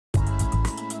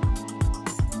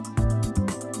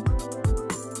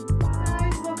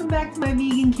back to my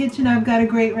vegan kitchen. I've got a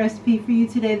great recipe for you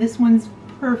today. This one's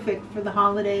perfect for the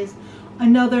holidays.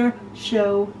 Another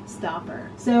showstopper.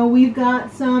 So we've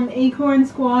got some acorn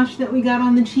squash that we got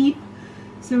on the cheap.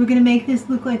 So we're going to make this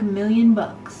look like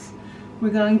 $1,000,000. We're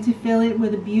going to fill it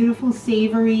with a beautiful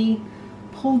savory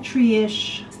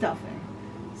poultry-ish stuffing.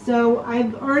 So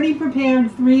I've already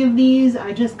prepared 3 of these.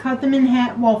 I just cut them in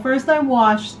half. Well, first I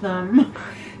washed them.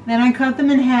 Then I cut them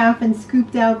in half and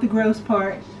scooped out the gross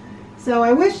part. So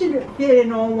I wish it fit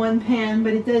in all one pan,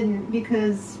 but it didn't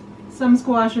because some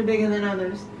squash are bigger than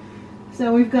others.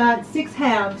 So we've got 6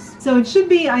 halves. So it should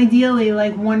be ideally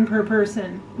like 1 per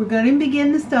person. We're going to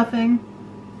begin the stuffing.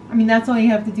 I mean, that's all you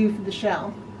have to do for the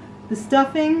shell. The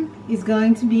stuffing is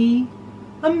going to be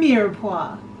a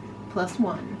mirepoix plus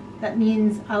 1. That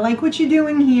means I like what you're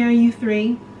doing here, you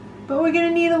 3, but we're going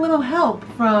to need a little help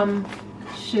from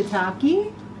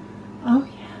shiitake. Oh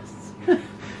yes.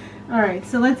 Alright,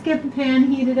 so let's get the pan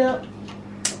heated up.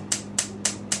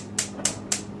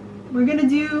 We're going to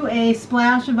do a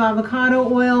splash of avocado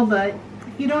oil, but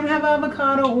if you don't have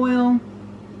avocado oil,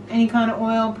 any kind of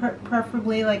oil,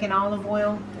 preferably like an olive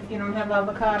oil if you don't have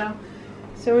avocado.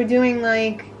 So we're doing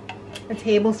like a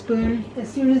tablespoon.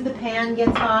 As soon as the pan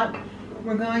gets hot,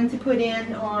 we're going to put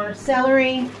in our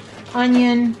celery,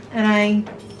 onion, and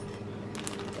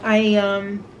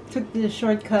I took the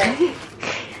shortcut.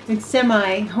 It's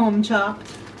semi-home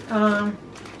chopped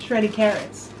shredded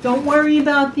carrots. Don't worry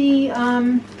about the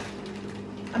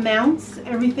amounts.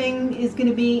 Everything is going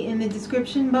to be in the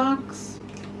description box.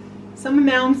 Some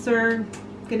amounts are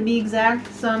going to be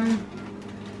exact, some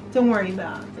don't worry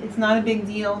about. It's not a big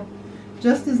deal.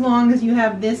 Just as long as you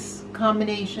have this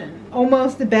combination.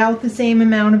 Almost about the same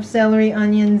amount of celery,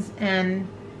 onions, and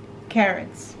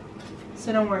carrots.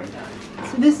 So don't worry about it.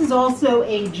 So this is also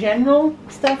a general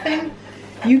stuffing.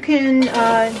 You can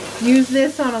use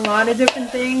this on a lot of different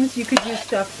things. You could use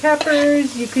stuffed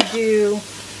peppers, you could do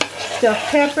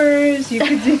stuffed peppers, you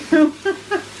could do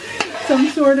some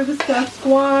sort of a stuffed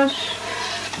squash.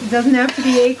 It doesn't have to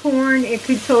be acorn, it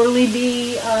could totally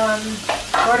be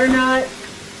butternut,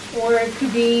 or it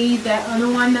could be that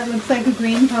other one that looks like a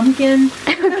green pumpkin.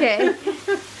 Okay.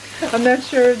 I'm not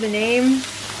sure of the name.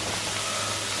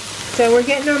 So we're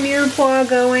getting our mirepoix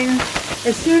going.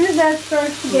 As soon as that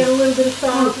starts to get a little bit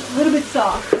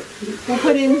soft, we'll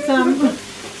put in some.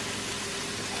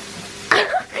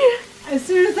 As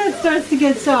soon as that starts to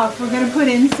get soft, we're going to put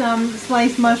in some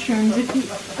sliced mushrooms.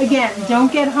 Again,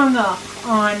 don't get hung up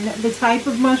on the type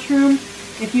of mushroom.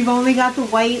 If you've only got the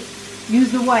white,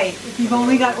 use the white. If you've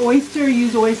only got oyster,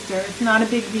 use oyster. It's not a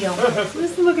big deal. So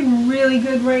this is looking really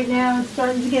good right now. It's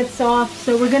starting to get soft.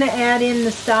 So we're going to add in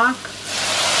the stock.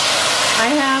 I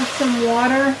have some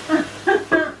water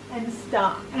and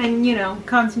stock and, you know,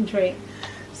 concentrate.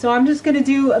 So I'm just going to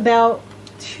do about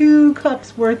 2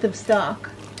 cups worth of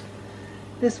stock.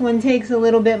 This one takes a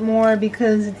little bit more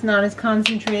because it's not as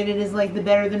concentrated as like the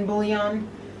Better Than bouillon.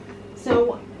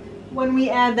 So when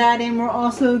we add that in, we're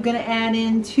also going to add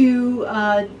in 2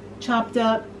 chopped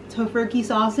up tofurkey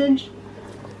sausage.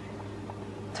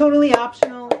 Totally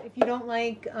optional. If you don't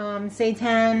like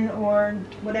seitan or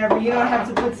whatever, you don't have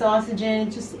to put sausage in.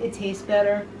 It tastes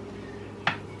better.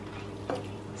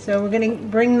 So we're going to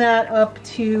bring that up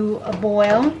to a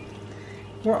boil.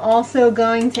 We're also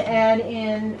going to add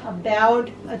in about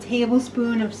a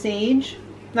tablespoon of sage.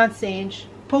 Not sage,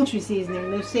 poultry seasoning.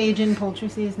 There's sage in poultry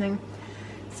seasoning.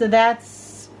 So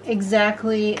that's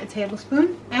exactly a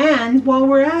tablespoon. And while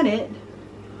we're at it,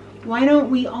 why don't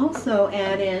we also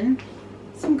add in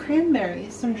some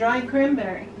cranberries, some dried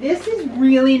cranberry. This is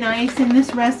really nice in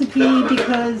this recipe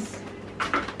because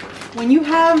when you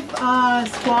have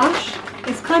squash,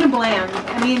 it's kind of bland.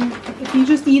 I mean, if you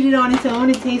just eat it on its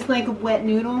own, it tastes like a wet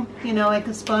noodle, you know, like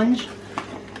a sponge.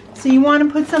 So you want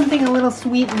to put something a little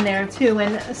sweet in there too,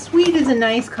 and sweet is a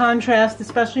nice contrast,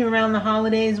 especially around the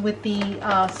holidays with the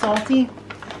salty.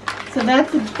 So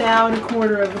that's about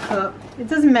 1/4 cup. It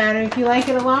doesn't matter. If you like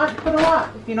it a lot, put a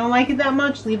lot. If you don't like it that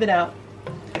much, leave it out.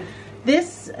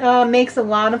 This makes a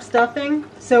lot of stuffing,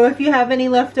 so if you have any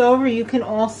left over, you can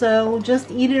also just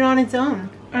eat it on its own.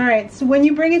 Alright, so when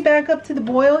you bring it back up to the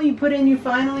boil, you put in your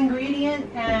final ingredient,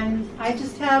 and I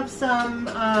just have some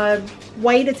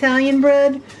white Italian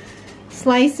bread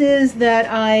slices that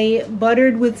I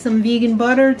buttered with some vegan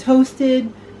butter,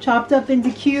 toasted, chopped up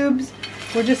into cubes.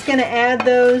 We're just going to add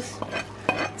those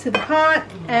to the pot,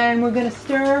 and we're going to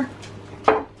stir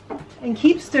and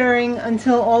keep stirring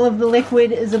until all of the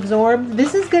liquid is absorbed.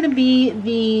 This is going to be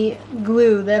the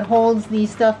glue that holds the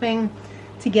stuffing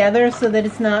together so that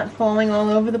it's not falling all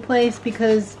over the place,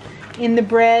 because in the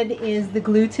bread is the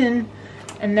gluten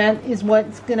and that is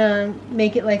what's gonna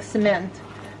make it like cement.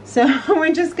 So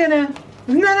we're just gonna,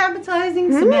 isn't that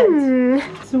appetizing? Cement.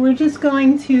 So we're just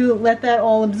going to let that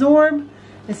all absorb.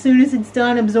 As soon as it's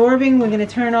done absorbing, we're gonna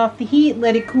turn off the heat,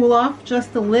 let it cool off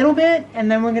just a little bit,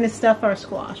 and then we're gonna stuff our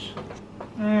squash.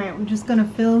 All right, we're just gonna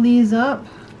fill these up.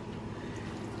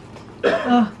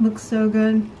 Oh, looks so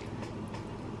good.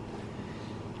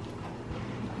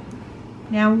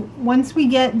 Now, once we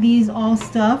get these all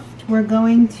stuffed, we're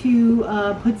going to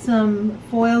put some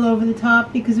foil over the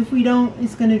top, because if we don't,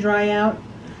 it's going to dry out,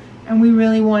 and we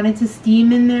really want it to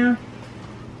steam in there.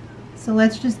 So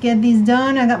let's just get these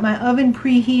done. I got my oven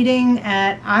preheating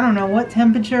at, I don't know what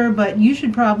temperature, but you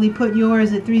should probably put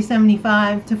yours at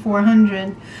 375 to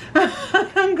 400,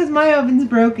 because my oven's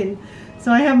broken.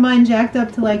 So I have mine jacked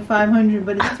up to like 500,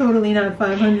 but it's totally not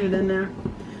 500 in there.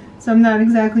 So I'm not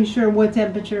exactly sure what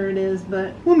temperature it is,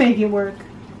 but we'll make it work.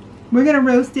 We're gonna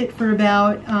roast it for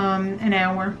about an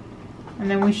hour, and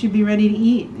then we should be ready to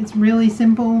eat. It's really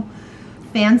simple,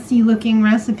 fancy looking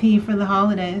recipe for the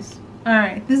holidays. All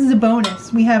right, this is a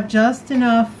bonus. We have just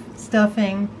enough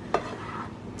stuffing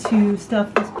to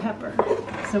stuff this pepper.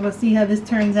 So we'll see how this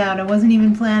turns out. I wasn't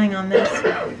even planning on this.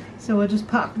 So we'll just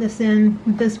pop this in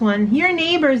with this one. You're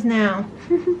neighbors now.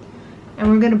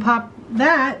 And we're gonna pop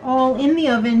that all in the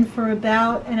oven for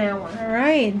about an hour. All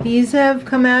right, these have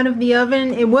come out of the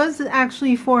oven. It was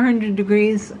actually 400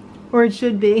 degrees, or it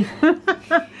should be.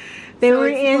 They were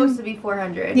in, supposed to be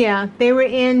 400. Yeah, they were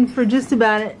in for just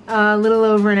about a little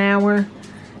over an hour.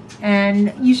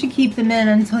 And you should keep them in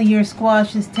until your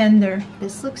squash is tender.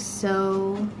 This looks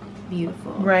so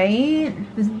beautiful. Right?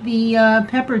 The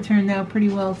pepper turned out pretty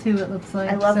well too, it looks like.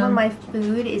 I love when my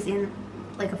food is in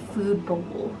like a food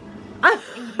bowl.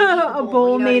 A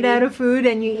bowl made out of food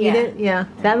and you eat it? Yeah.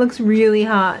 That looks really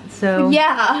hot, so.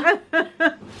 Yeah.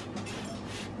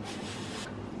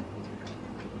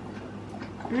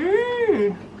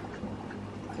 Mmm.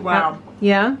 Wow.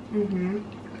 Yeah? Mm-hmm.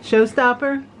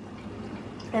 Showstopper?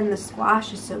 And the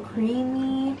squash is so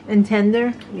creamy. And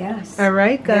tender? Yes. All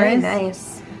right, guys. Very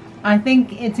nice. I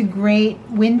think it's a great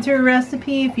winter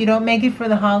recipe. If you don't make it for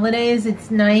the holidays, it's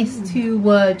nice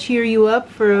to cheer you up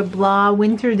for a blah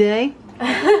winter day.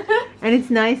 And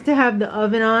it's nice to have the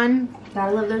oven on.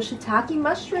 Gotta love those shiitake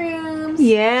mushrooms.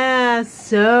 Yeah,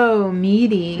 so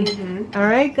meaty. All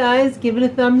right, guys, give it a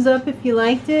thumbs up if you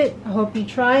liked it. I hope you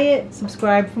try it.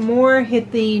 Subscribe for more.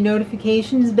 Hit the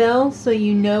notifications bell so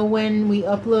you know when we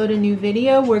upload a new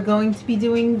video. We're going to be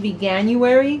doing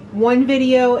Veganuary. One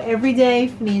video every day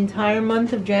for the entire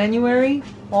month of January.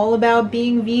 All about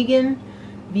being vegan,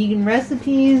 vegan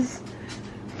recipes,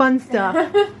 fun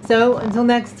stuff. So until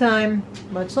next time,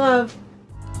 much love.